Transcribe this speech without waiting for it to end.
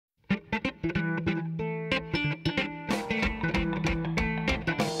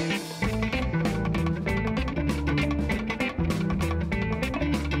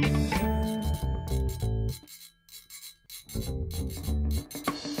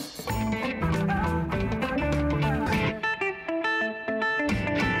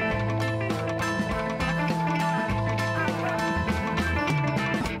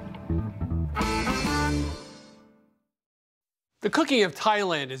The cooking of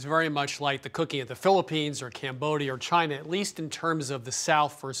Thailand is very much like the cooking of the Philippines or Cambodia or China, at least in terms of the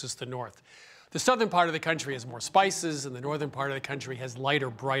south versus the north. The southern part of the country has more spices, and the northern part of the country has lighter,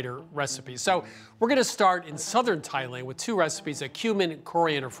 brighter recipes. So we're going to start in southern Thailand with two recipes, a cumin and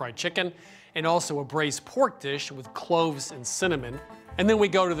coriander fried chicken, and also a braised pork dish with cloves and cinnamon. And then we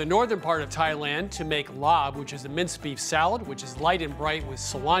go to the northern part of Thailand to make larb, which is a minced beef salad, which is light and bright with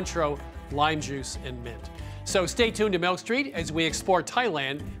cilantro, lime juice, and mint. So stay tuned to Milk Street as we explore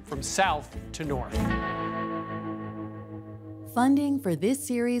Thailand from south to north. Funding for this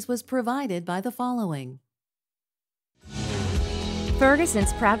series was provided by the following.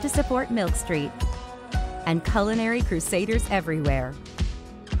 Ferguson's proud to support Milk Street and culinary crusaders everywhere.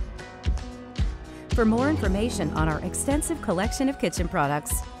 For more information on our extensive collection of kitchen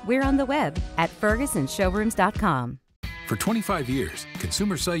products, we're on the web at fergusonshowrooms.com. For 25 years,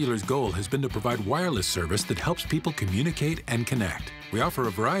 Consumer Cellular's goal has been to provide wireless service that helps people communicate and connect. We offer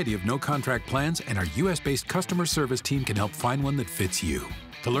a variety of no-contract plans, and our U.S.-based customer service team can help find one that fits you.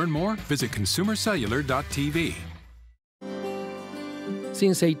 To learn more, visit consumercellular.tv.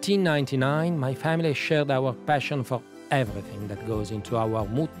 Since 1899, my family shared our passion for everything that goes into our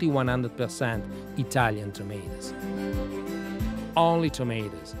Mutti 100% Italian tomatoes. Only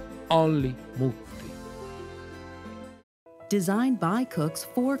tomatoes, only Mutti. Designed by cooks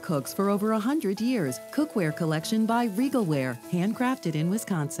for cooks for over 100 years. Cookware collection by Regalware, handcrafted in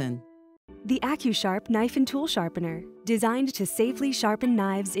Wisconsin. The AccuSharp Knife and Tool Sharpener, designed to safely sharpen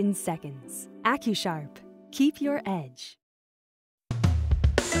knives in seconds. AccuSharp, keep your edge.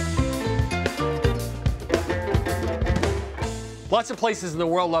 Lots of places in the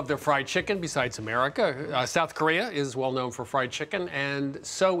world love their fried chicken besides America. South Korea is well known for fried chicken, and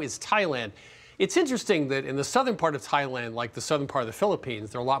so is Thailand. It's interesting that in the southern part of Thailand, like the southern part of the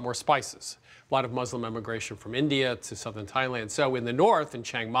Philippines, there are a lot more spices. A lot of Muslim immigration from India to southern Thailand. So in the north, in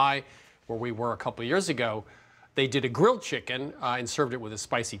Chiang Mai, where we were a couple of years ago, they did a grilled chicken and served it with a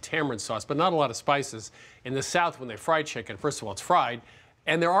spicy tamarind sauce, but not a lot of spices. In the south, when they fry chicken, first of all, it's fried,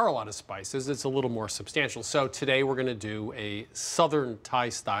 and there are a lot of spices. It's a little more substantial. So today we're going to do a southern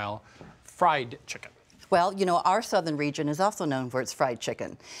Thai-style fried chicken. Well, you know, our southern region is also known for its fried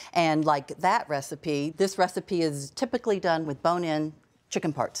chicken. And like that recipe, this recipe is typically done with bone-in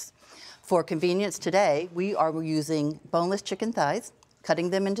chicken parts. For convenience today, we are using boneless chicken thighs, cutting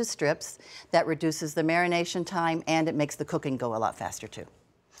them into strips. That reduces the marination time, and it makes the cooking go a lot faster too.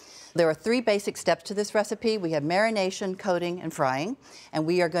 There are three basic steps to this recipe. We have marination, coating, and frying, and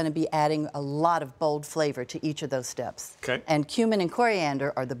we are going to be adding a lot of bold flavor to each of those steps. Okay. And cumin and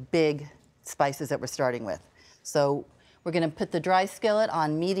coriander are the big spices that we're starting with. So we're going to put the dry skillet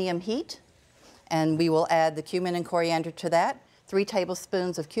on medium heat, and we will add the cumin and coriander to that. 3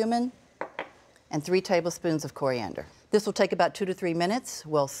 tablespoons of cumin and 3 tablespoons of coriander. This will take about 2 to 3 minutes.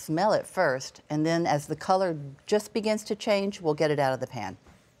 We'll smell it first, and then as the color just begins to change, we'll get it out of the pan.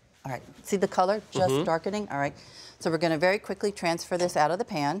 All right, see the color just darkening? All right, so we're going to very quickly transfer this out of the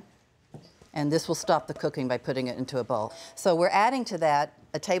pan, and this will stop the cooking by putting it into a bowl. So we're adding to that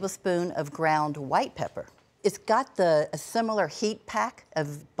a tablespoon of ground white pepper. It's got a similar heat pack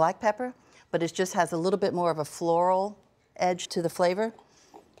of black pepper, but it just has a little bit more of a floral edge to the flavor.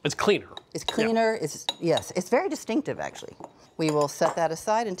 It's cleaner. It's cleaner. Yeah. Yes, it's very distinctive actually. We will set that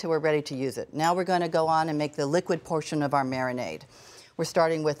aside until we're ready to use it. Now we're going to go on and make the liquid portion of our marinade. We're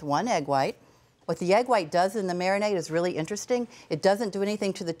starting with 1 egg white. What the egg white does in the marinade is really interesting. It doesn't do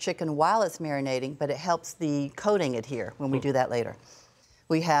anything to the chicken while it's marinating, but it helps the coating adhere when we do that later.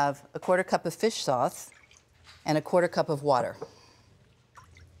 We have a 1/4 cup of fish sauce and a 1/4 cup of water.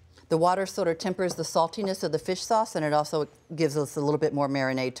 The water sort of tempers the saltiness of the fish sauce, and it also gives us a little bit more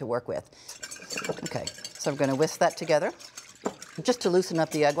marinade to work with. Okay, so I'm going to whisk that together just to loosen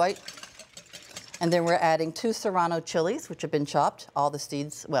up the egg white. And then we're adding 2 serrano chilies, which have been chopped, all the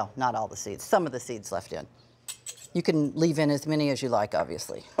seeds, well, not all the seeds, some of the seeds left in. You can leave in as many as you like,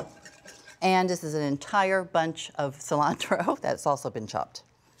 obviously. And this is an entire bunch of cilantro that's also been chopped.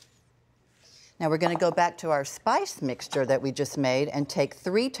 Now we're going to go back to our spice mixture that we just made and take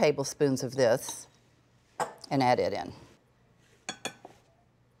 3 tablespoons of this and add it in.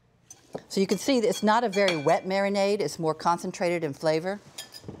 So you can see it's not a very wet marinade, it's more concentrated in flavor.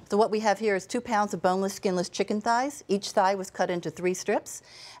 So what we have here is 2 pounds of boneless, skinless chicken thighs. Each thigh was cut into 3 strips,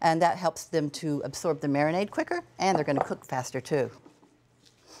 and that helps them to absorb the marinade quicker, and they're going to cook faster too.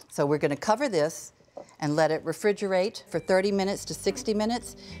 So we're going to cover this and let it refrigerate for 30 minutes to 60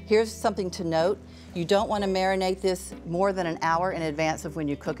 minutes. Here's something to note. You don't want to marinate this more than an hour in advance of when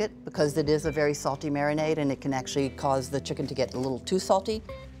you cook it, because it is a very salty marinade and it can actually cause the chicken to get a little too salty.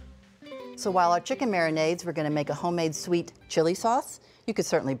 So while our chicken marinades, we're going to make a homemade sweet chili sauce. You could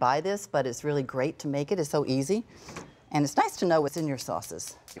certainly buy this, but it's really great to make it. It's so easy. And it's nice to know what's in your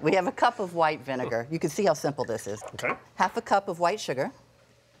sauces. We have a cup of white vinegar. You can see how simple this is. Okay. Half a cup of white sugar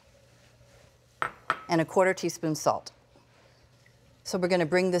and a 1/4 teaspoon salt. So we're going to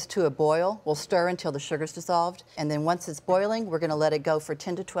bring this to a boil. We'll stir until the sugar's dissolved. And then once it's boiling, we're going to let it go for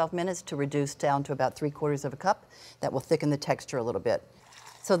 10 to 12 minutes to reduce down to about 3/4 of a cup. That will thicken the texture a little bit.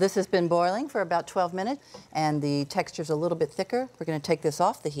 So this has been boiling for about 12 minutes, and the texture's a little bit thicker. We're going to take this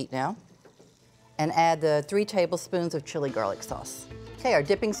off the heat now and add the 3 tablespoons of chili garlic sauce. Okay, our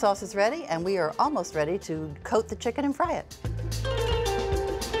dipping sauce is ready, and we are almost ready to coat the chicken and fry it.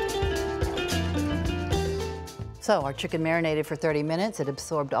 So our chicken marinated for 30 minutes. It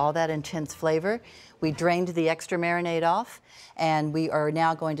absorbed all that intense flavor. We drained the extra marinade off, and we are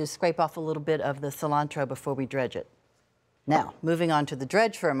now going to scrape off a little bit of the cilantro before we dredge it. Now, moving on to the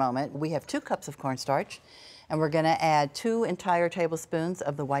dredge for a moment, we have 2 cups of cornstarch, and we're going to add 2 entire tablespoons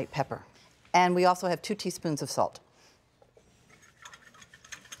of the white pepper. And we also have 2 teaspoons of salt.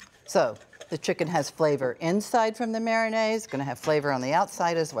 So the chicken has flavor inside from the marinade. It's going to have flavor on the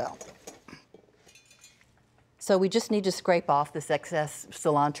outside as well. So we just need to scrape off this excess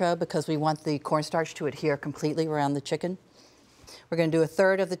cilantro because we want the cornstarch to adhere completely around the chicken. We're going to do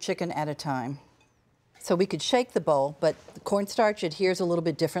 1/3 of the chicken at a time. So we could shake the bowl, but the cornstarch adheres a little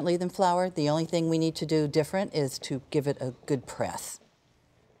bit differently than flour. The only thing we need to do different is to give it a good press.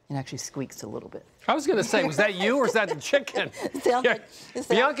 It actually squeaks a little bit. I was going to say, was that you or is that the chicken? Yeah.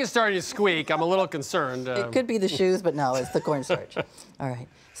 Bianca's starting to squeak. I'm a little concerned. It could be the shoes, but no, it's the cornstarch. All right,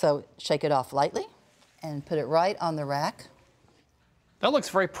 so shake it off lightly and put it right on the rack. That looks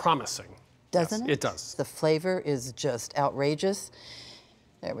very promising. Doesn't it? It does. The flavor is just outrageous.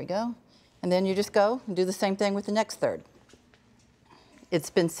 There we go. And then you just go and do the same thing with the next third.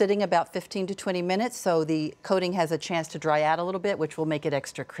 It's been sitting about 15 to 20 minutes, so the coating has a chance to dry out a little bit, which will make it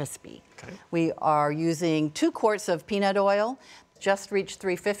extra crispy. Okay. We are using 2 quarts of peanut oil, just reached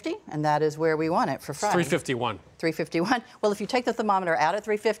 350, and that is where we want it for frying. 351. 351. Well, if you take the thermometer out at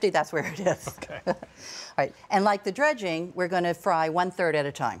 350, that's where it is. Okay. All right, and like the dredging, we're going to fry 1/3 at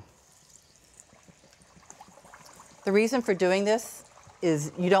a time. The reason for doing this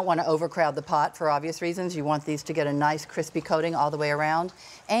is you don't want to overcrowd the pot for obvious reasons. You want these to get a nice crispy coating all the way around.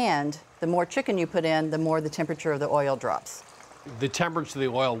 And the more chicken you put in, the more the temperature of the oil drops. The temperature of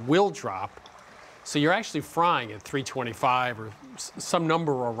the oil will drop. So you're actually frying at 325 or some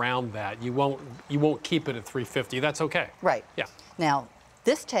number around that. You won't keep it at 350. That's okay. Right. Yeah. Now,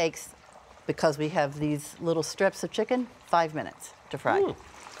 this takes, because we have these little strips of chicken, 5 minutes to fry. Ooh.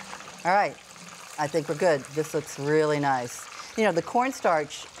 All right. I think we're good. This looks really nice. You know, the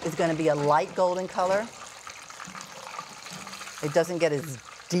cornstarch is going to be a light golden color. It doesn't get as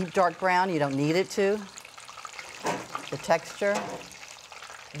deep dark brown. You don't need it to. The texture,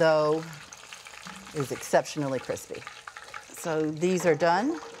 though, is exceptionally crispy. So these are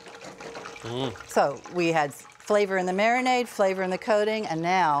done. So we had flavor in the marinade, flavor in the coating, and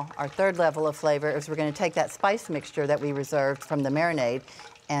now our third level of flavor is we're going to take that spice mixture that we reserved from the marinade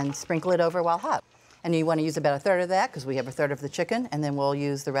and sprinkle it over while hot. And you want to use about 1/3 of that because we have 1/3 of the chicken, and then we'll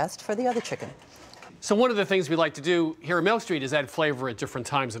use the rest for the other chicken. So one of the things we like to do here at Milk Street is add flavor at different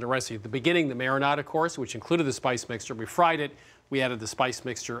times in a recipe. At the beginning, the marinade course, which included the spice mixture. We fried it. We added the spice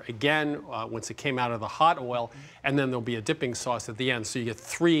mixture again once it came out of the hot oil, and then there'll be a dipping sauce at the end. So you get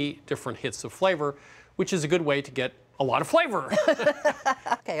 3 different hits of flavor, which is a good way to get a lot of flavor.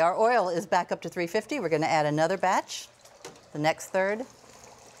 Okay, our oil is back up to 350. We're going to add another batch, the next third.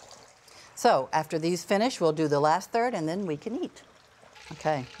 So after these finish, we'll do the last third, and then we can eat.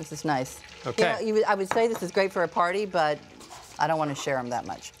 Okay, this is nice. Okay. You know, I would say this is great for a party, but I don't want to share them that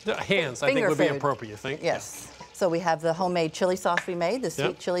much. Hands, I think, would be appropriate, you think? Yes. So we have the homemade chili sauce we made, the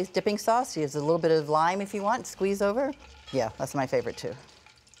sweet chili dipping sauce. Use a little bit of lime if you want, squeeze over. Yeah, that's my favorite too.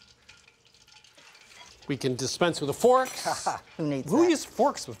 We can dispense with a fork. Who needs Who that? uses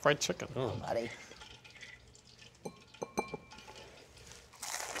forks with fried chicken? Oh. Buddy.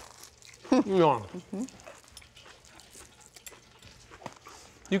 No.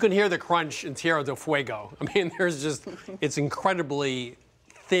 You can hear the crunch in Tierra del Fuego. I mean, there's just, it's incredibly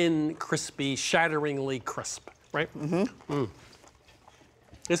thin, crispy, shatteringly crisp, right?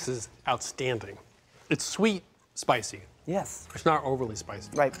 This is outstanding. It's sweet, spicy. Yes. It's not overly spicy.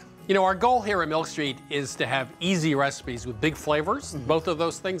 Right. You know, our goal here at Milk Street is to have easy recipes with big flavors, both of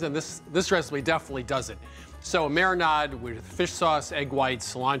those things, and this recipe definitely does it. So a marinade with fish sauce, egg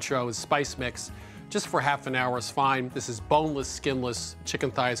whites, cilantro, and spice mix, just for half an hour is fine. This is boneless, skinless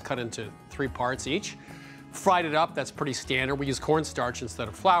chicken thighs cut into 3 parts each. Fried it up, that's pretty standard. We use cornstarch instead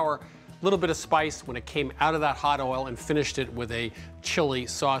of flour. A little bit of spice when it came out of that hot oil, and finished it with a chili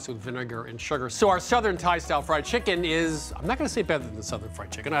sauce with vinegar and sugar. So our Southern Thai style fried chicken is, I'm not gonna say better than Southern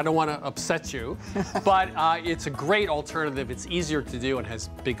fried chicken, I don't wanna upset you, but it's a great alternative. It's easier to do and has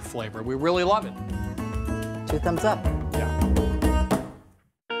big flavor. We really love it. 2 thumbs up. Yeah.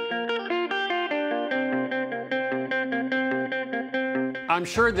 I'm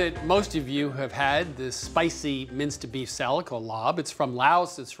sure that most of you have had this spicy minced beef salad called Larb. It's from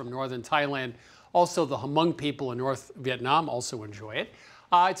Laos, it's from northern Thailand. Also, the Hmong people in North Vietnam also enjoy it.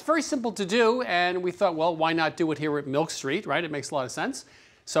 It's very simple to do, and we thought, well, why not do it here at Milk Street, right? It makes a lot of sense.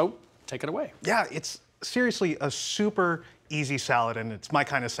 So, take it away. Yeah, it's seriously a super easy salad, and it's my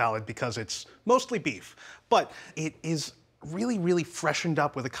kind of salad because it's mostly beef. But it is really, really freshened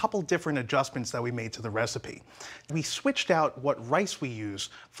up with a couple different adjustments that we made to the recipe. We switched out what rice we use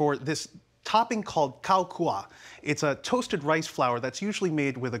for this topping called khao kua. It's a toasted rice flour that's usually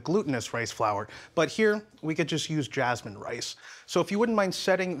made with a glutinous rice flour, but here we could just use jasmine rice. So if you wouldn't mind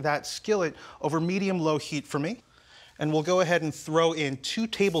setting that skillet over medium-low heat for me, and we'll go ahead and throw in 2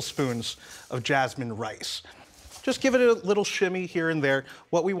 tablespoons of jasmine rice. Just give it a little shimmy here and there.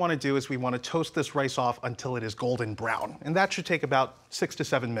 What we want to do is we want to toast this rice off until it is golden brown, and that should take about 6 to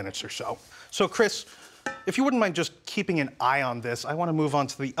 7 minutes or so. So Chris, if you wouldn't mind just keeping an eye on this, I want to move on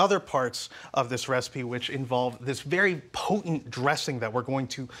to the other parts of this recipe, which involve this very potent dressing that we're going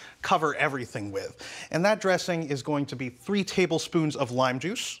to cover everything with. And that dressing is going to be 3 tablespoons of lime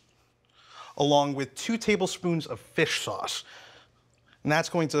juice, along with 2 tablespoons of fish sauce. And that's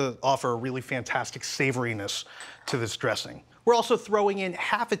going to offer a really fantastic savoriness to this dressing. We're also throwing in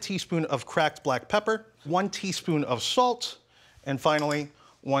half a teaspoon of cracked black pepper, 1 teaspoon of salt, and finally,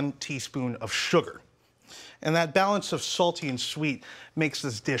 1 teaspoon of sugar. And that balance of salty and sweet makes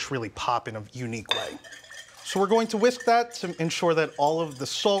this dish really pop in a unique way. So we're going to whisk that to ensure that all of the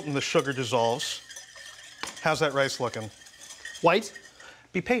salt and the sugar dissolves. How's that rice looking? White?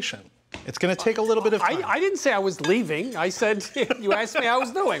 Be patient. It's going to take a little bit of time. I didn't say I was leaving. I said, you asked me how I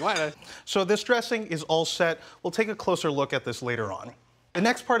was doing. What? So this dressing is all set. We'll take a closer look at this later on. The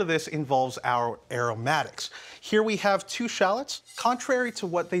next part of this involves our aromatics. Here we have 2 shallots. Contrary to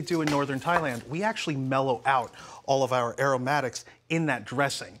what they do in northern Thailand, we actually mellow out all of our aromatics in that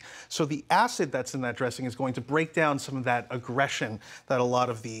dressing. So the acid that's in that dressing is going to break down some of that aggression that a lot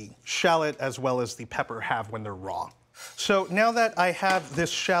of the shallot as well as the pepper have when they're raw. So now that I have this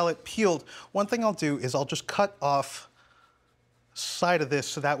shallot peeled, one thing I'll do is I'll just cut off side of this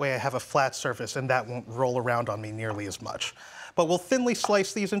so that way I have a flat surface and that won't roll around on me nearly as much. But we'll thinly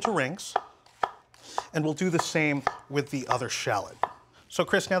slice these into rings, and we'll do the same with the other shallot. So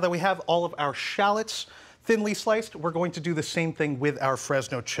Chris, now that we have all of our shallots thinly sliced, we're going to do the same thing with our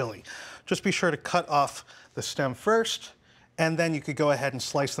Fresno chili. Just be sure to cut off the stem first, and then you could go ahead and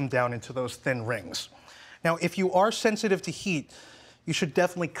slice them down into those thin rings. Now, if you are sensitive to heat, you should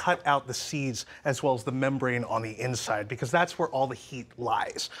definitely cut out the seeds as well as the membrane on the inside, because that's where all the heat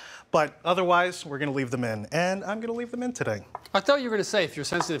lies. But otherwise, we're gonna leave them in, and I'm gonna leave them in today. I thought you were gonna say, if you're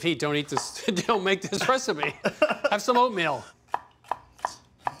sensitive to heat, don't eat this, don't make this recipe. Have some oatmeal.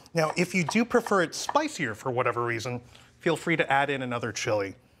 Now, if you do prefer it spicier for whatever reason, feel free to add in another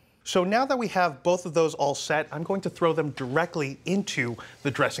chili. So now that we have both of those all set, I'm going to throw them directly into the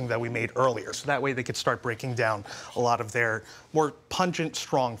dressing that we made earlier, so that way they could start breaking down a lot of their more pungent,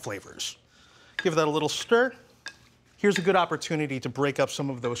 strong flavors. Give that a little stir. Here's a good opportunity to break up some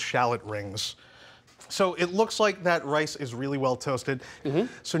of those shallot rings. So it looks like that rice is really well toasted.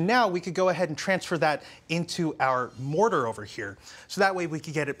 So now we could go ahead and transfer that into our mortar over here, so that way we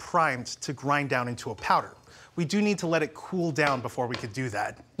could get it primed to grind down into a powder. We do need to let it cool down before we could do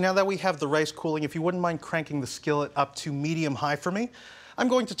that. Now that we have the rice cooling, if you wouldn't mind cranking the skillet up to medium-high for me, I'm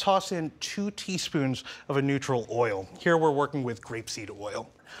going to toss in 2 teaspoons of a neutral oil. Here we're working with grapeseed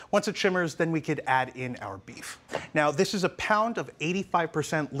oil. Once it shimmers, then we could add in our beef. Now this is a pound of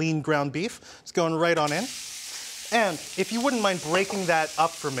 85% lean ground beef. It's going right on in. And if you wouldn't mind breaking that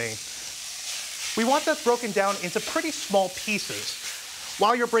up for me, we want that broken down into pretty small pieces.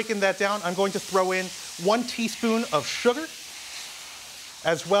 While you're breaking that down, I'm going to throw in 1 teaspoon of sugar,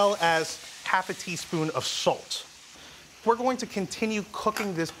 as well as half a teaspoon of salt. We're going to continue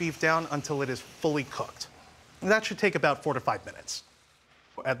cooking this beef down until it is fully cooked. And that should take about 4 to 5 minutes.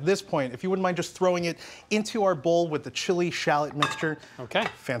 At this point, if you wouldn't mind just throwing it into our bowl with the chili shallot mixture. Okay.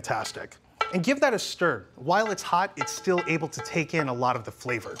 Fantastic. And give that a stir. While it's hot, it's still able to take in a lot of the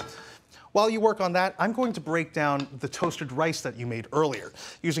flavor. While you work on that, I'm going to break down the toasted rice that you made earlier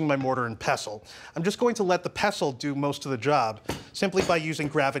using my mortar and pestle. I'm just going to let the pestle do most of the job simply by using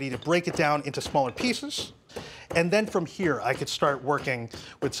gravity to break it down into smaller pieces. And then from here, I could start working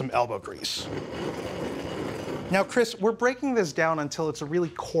with some elbow grease. Now, Chris, we're breaking this down until it's a really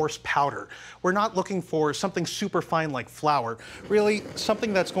coarse powder. We're not looking for something super fine like flour, really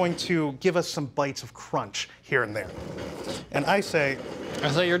something that's going to give us some bites of crunch here and there. And I say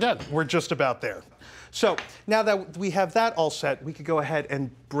you're done. We're just about there. So now that we have that all set, we could go ahead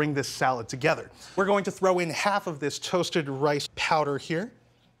and bring this salad together. We're going to throw in half of this toasted rice powder here.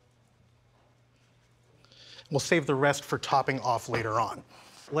 We'll save the rest for topping off later on.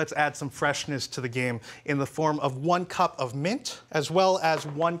 Let's add some freshness to the game in the form of 1 cup of mint, as well as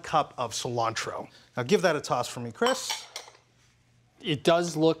 1 cup of cilantro. Now give that a toss for me, Chris. It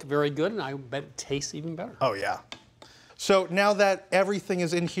does look very good, and I bet it tastes even better. Oh, yeah. So now that everything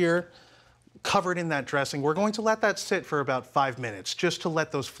is in here, covered in that dressing, we're going to let that sit for about 5 minutes, just to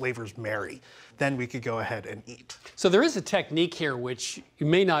let those flavors marry. Then we could go ahead and eat. So there is a technique here which you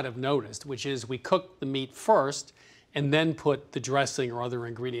may not have noticed, which is we cook the meat first, and then put the dressing or other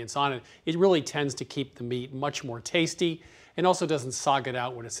ingredients on it. It really tends to keep the meat much more tasty and also doesn't sog it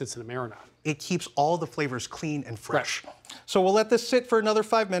out when it sits in a marinade. It keeps all the flavors clean and fresh. Right. So we'll let this sit for another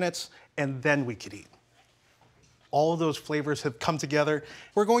 5 minutes and then we could eat. All of those flavors have come together.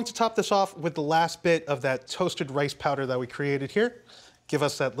 We're going to top this off with the last bit of that toasted rice powder that we created here. Give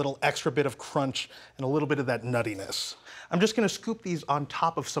us that little extra bit of crunch and a little bit of that nuttiness. I'm just gonna scoop these on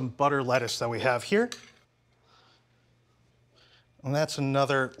top of some butter lettuce that we have here. And that's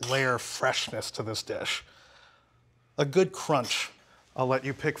another layer of freshness to this dish. A good crunch. I'll let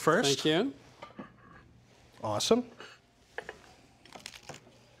you pick first. Thank you. Awesome.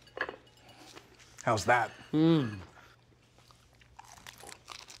 How's that? Mmm.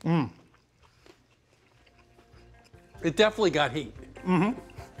 Mmm. It definitely got heat. Mm-hmm.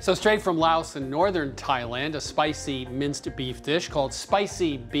 So straight from Laos in northern Thailand, a spicy minced beef dish called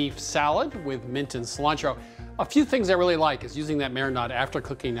spicy beef salad with mint and cilantro. A few things I really like is using that marinade after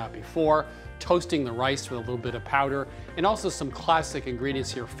cooking, not before, toasting the rice with a little bit of powder, and also some classic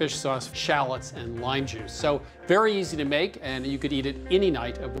ingredients here, fish sauce, shallots, and lime juice. So very easy to make, and you could eat it any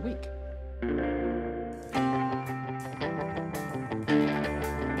night of the week.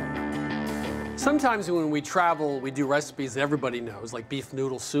 Sometimes when we travel, we do recipes that everybody knows, like beef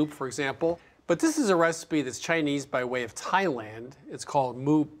noodle soup, for example. But this is a recipe that's Chinese by way of Thailand. It's called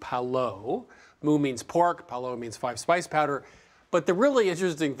Moo Palo. Moo means pork, palo means 5 spice powder. But the really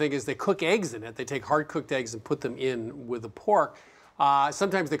interesting thing is they cook eggs in it. They take hard-cooked eggs and put them in with the pork.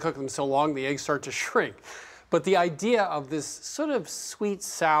 Sometimes they cook them so long the eggs start to shrink. But the idea of this sort of sweet,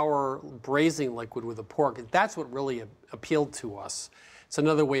 sour braising liquid with the pork, that's what really appealed to us. It's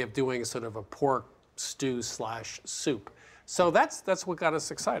another way of doing sort of a pork stew / soup. So that's what got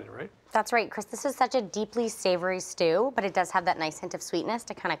us excited, right? That's right, Chris. This is such a deeply savory stew, but it does have that nice hint of sweetness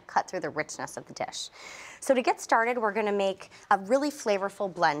to kind of cut through the richness of the dish. So to get started, we're gonna make a really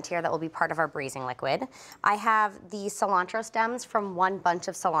flavorful blend here that will be part of our braising liquid. I have the cilantro stems from 1 bunch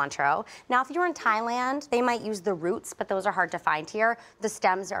of cilantro. Now, if you're in Thailand, they might use the roots, but those are hard to find here. The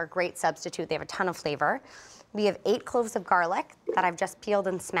stems are a great substitute. They have a ton of flavor. We have 8 cloves of garlic that I've just peeled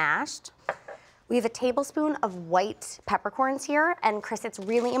and smashed. We have a tablespoon of white peppercorns here, and Chris, it's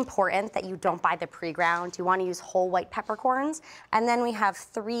really important that you don't buy the pre-ground. You want to use whole white peppercorns. And then we have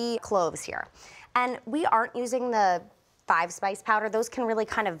 3 cloves here. And we aren't using the 5 spice powder. Those can really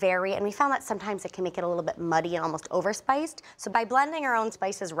kind of vary, and we found that sometimes it can make it a little bit muddy and almost overspiced. So by blending our own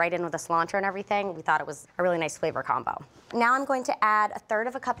spices right in with the cilantro and everything, we thought it was a really nice flavor combo. Now I'm going to add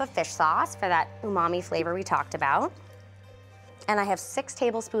 1/3 cup of fish sauce for that umami flavor we talked about. And I have 6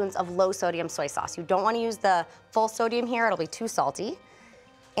 tablespoons of low sodium soy sauce. You don't want to use the full sodium here, it'll be too salty.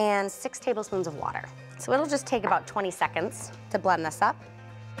 And 6 tablespoons of water. So it'll just take about 20 seconds to blend this up.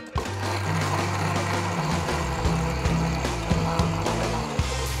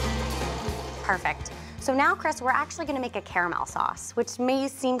 Perfect. So now, Chris, we're actually gonna make a caramel sauce, which may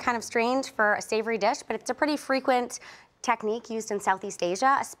seem kind of strange for a savory dish, but it's a pretty frequent technique used in Southeast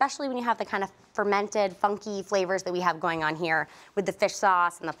Asia, especially when you have the kind of fermented, funky flavors that we have going on here with the fish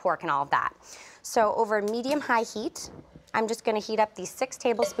sauce and the pork and all of that. So over medium-high heat, I'm just gonna heat up these 6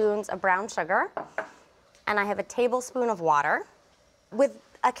 tablespoons of brown sugar, and I have a tablespoon of water. With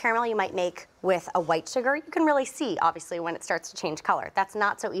a caramel you might make with a white sugar, you can really see, obviously, when it starts to change color. That's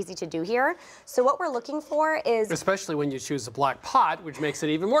not so easy to do here. So what we're looking for is... Especially when you choose a black pot, which makes it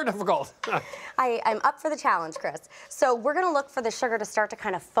even more difficult. I'm up for the challenge, Chris. So we're gonna look for the sugar to start to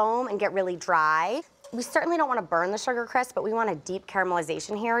kind of foam and get really dry. We certainly don't want to burn the sugar, Chris, but we want a deep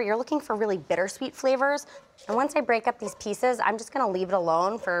caramelization here. You're looking for really bittersweet flavors. And once I break up these pieces, I'm just gonna leave it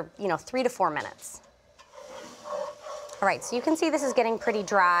alone for, 3 to 4 minutes. All right, so you can see this is getting pretty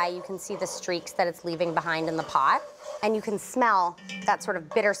dry. You can see the streaks that it's leaving behind in the pot. And you can smell that sort of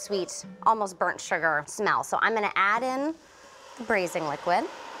bittersweet, almost burnt sugar smell. So I'm gonna add in the braising liquid.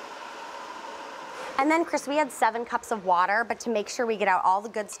 And then, Chris, we had 7 cups of water, but to make sure we get out all the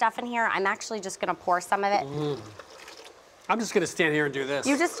good stuff in here, I'm actually just gonna pour some of it. I'm just gonna stand here and do this.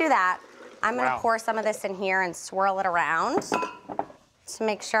 You just do that. I'm gonna pour some of this in here and swirl it around to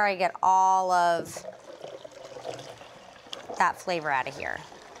make sure I get all of that flavor out of here.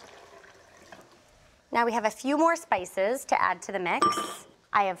 Now we have a few more spices to add to the mix.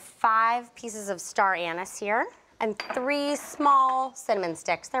 I have 5 pieces of star anise here and 3 small cinnamon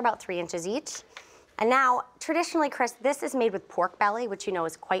sticks. They're about 3 inches each. And now, traditionally, Chris, this is made with pork belly, which you know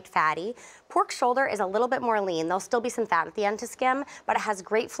is quite fatty. Pork shoulder is a little bit more lean. There'll still be some fat at the end to skim, but it has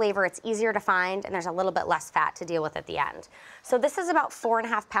great flavor. It's easier to find, and there's a little bit less fat to deal with at the end. So this is about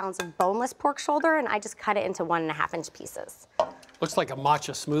 4.5 pounds of boneless pork shoulder, and I just cut it into 1.5-inch pieces. Looks like a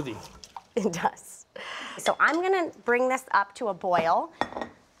matcha smoothie. It does. So I'm gonna bring this up to a boil,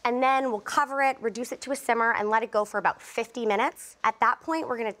 and then we'll cover it, reduce it to a simmer, and let it go for about 50 minutes. At that point,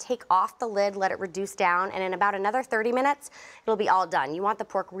 we're gonna take off the lid, let it reduce down, and in about another 30 minutes, it'll be all done. You want the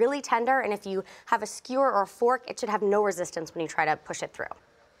pork really tender, and if you have a skewer or a fork, it should have no resistance when you try to push it through.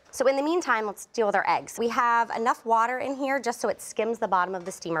 So in the meantime, let's deal with our eggs. We have enough water in here just so it skims the bottom of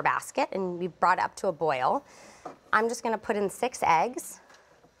the steamer basket, and we've brought it up to a boil. I'm just gonna put in 6 eggs.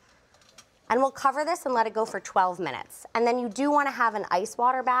 And we'll cover this and let it go for 12 minutes. And then you do want to have an ice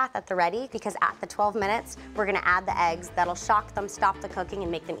water bath at the ready, because at the 12 minutes, we're going to add the eggs. That'll shock them, stop the cooking,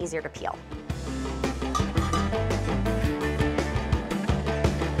 and make them easier to peel.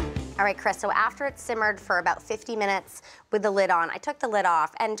 All right, Chris, so after it's simmered for about 50 minutes with the lid on, I took the lid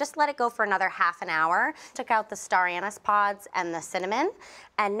off and just let it go for another half an hour. Took out the star anise pods and the cinnamon.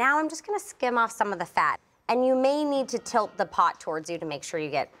 And now I'm just going to skim off some of the fat. And you may need to tilt the pot towards you to make sure you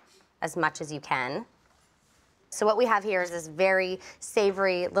get as much as you can. So what we have here is this very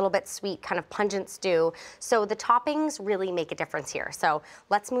savory, little bit sweet, kind of pungent stew. So the toppings really make a difference here. So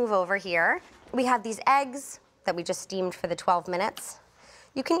let's move over here. We have these eggs that we just steamed for the 12 minutes.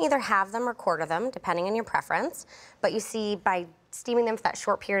 You can either have them or quarter them, depending on your preference. But you see, by steaming them for that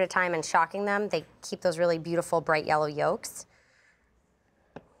short period of time and shocking them, they keep those really beautiful, bright yellow yolks.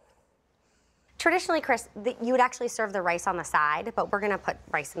 Traditionally, Chris, you would actually serve the rice on the side, but we're gonna put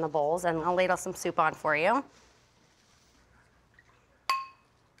rice in the bowls, and I'll ladle some soup on for you.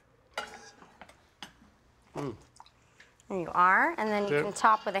 There you are, and then you can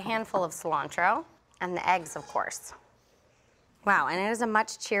top with a handful of cilantro, and the eggs, of course. Wow, and it is a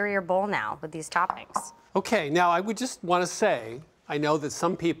much cheerier bowl now with these toppings. Okay, now I would just want to say, I know that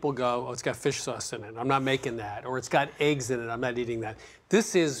some people go, oh, it's got fish sauce in it, I'm not making that, or it's got eggs in it, I'm not eating that.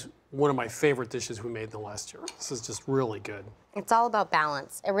 This is one of my favorite dishes we made in the last year. This is just really good. It's all about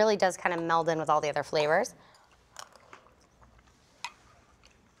balance. It really does kind of meld in with all the other flavors.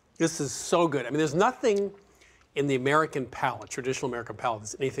 This is so good. I mean, there's nothing in the American palate, traditional American palate,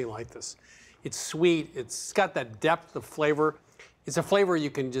 that's anything like this. It's sweet, it's got that depth of flavor. It's a flavor you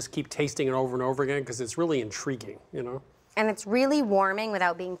can just keep tasting it over and over again because it's really intriguing, you know? And it's really warming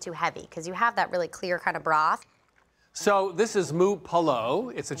without being too heavy because you have that really clear kind of broth. So this is Moo Palo.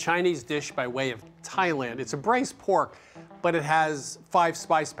 It's a Chinese dish by way of Thailand. It's a braised pork, but it has 5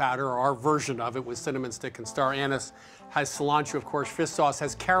 spice powder, or our version of it with cinnamon stick and star anise. Has cilantro, of course, fish sauce,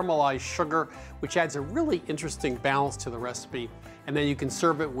 has caramelized sugar, which adds a really interesting balance to the recipe. And then you can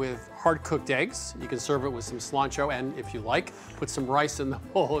serve it with hard-cooked eggs. You can serve it with some cilantro, and if you like, put some rice in the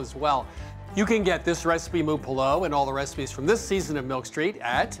bowl as well. You can get this recipe, Moo Palo, and all the recipes from this season of Milk Street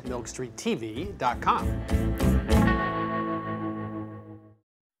at milkstreettv.com.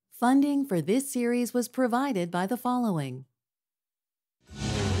 Funding for this series was provided by the following.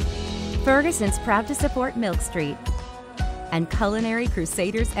 Ferguson's proud to support Milk Street and culinary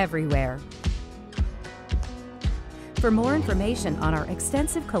crusaders everywhere. For more information on our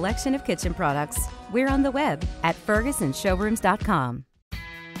extensive collection of kitchen products, we're on the web at fergusonshowrooms.com.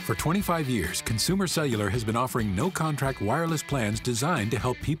 For 25 years, Consumer Cellular has been offering no-contract wireless plans designed to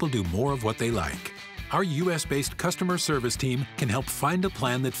help people do more of what they like. Our U.S.-based customer service team can help find a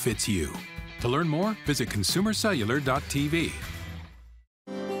plan that fits you. To learn more, visit consumercellular.tv.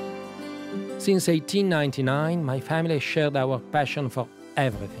 Since 1899, my family shared our passion for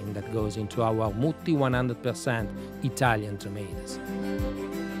everything that goes into our Mutti 100% Italian tomatoes.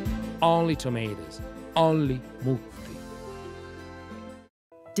 Only tomatoes, only Mutti.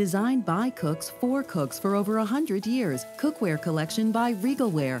 Designed by cooks for cooks for over 100 years. Cookware collection by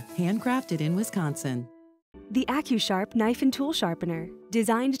Regalware, handcrafted in Wisconsin. The AccuSharp Knife and Tool Sharpener,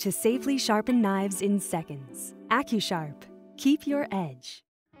 designed to safely sharpen knives in seconds. AccuSharp, keep your edge.